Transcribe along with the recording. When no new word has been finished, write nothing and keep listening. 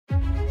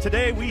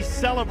Today we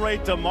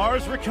celebrate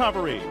Damar's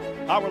recovery,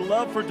 our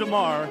love for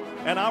Damar,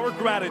 and our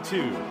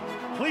gratitude.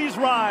 Please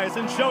rise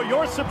and show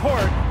your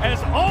support as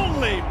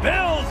only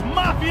Bills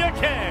Mafia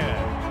can.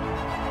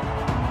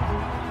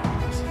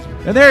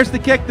 And there's the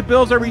kick the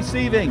Bills are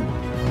receiving.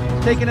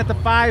 Taken at the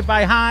 5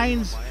 by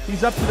Hines.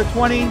 He's up to the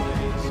 20,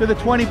 to the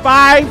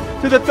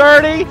 25, to the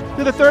 30,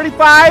 to the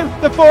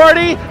 35, the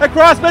 40,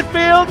 across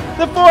midfield,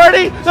 the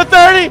 40, the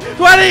 30,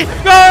 20,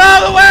 going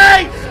all the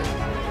way!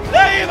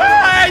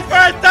 Hines for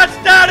a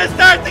touchdown to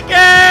start the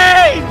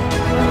game!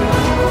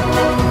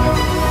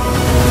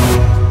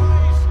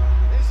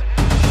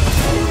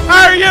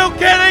 Are you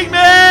kidding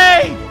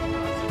me?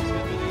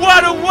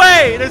 What a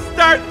way to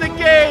start the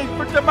game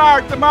for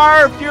Damar.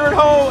 Damar, if you're at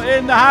home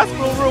in the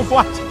hospital room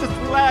watching, just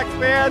relax,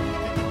 man.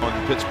 On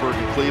Pittsburgh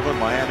and Cleveland,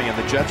 Miami and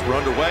the Jets were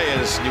underway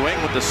as New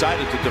England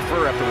decided to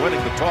defer after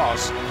winning the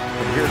toss.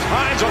 And here's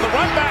Hines on the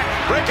run back,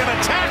 breaking a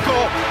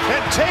tackle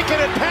and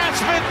taking it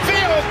past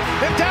midfield.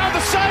 And down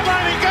the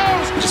sideline he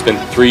goes. It's just been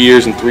 3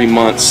 years and 3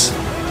 months.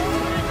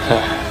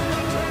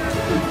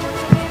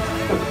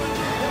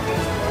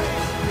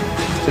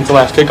 Since the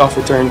last kickoff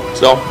return,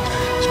 so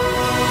it's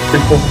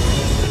pretty cool.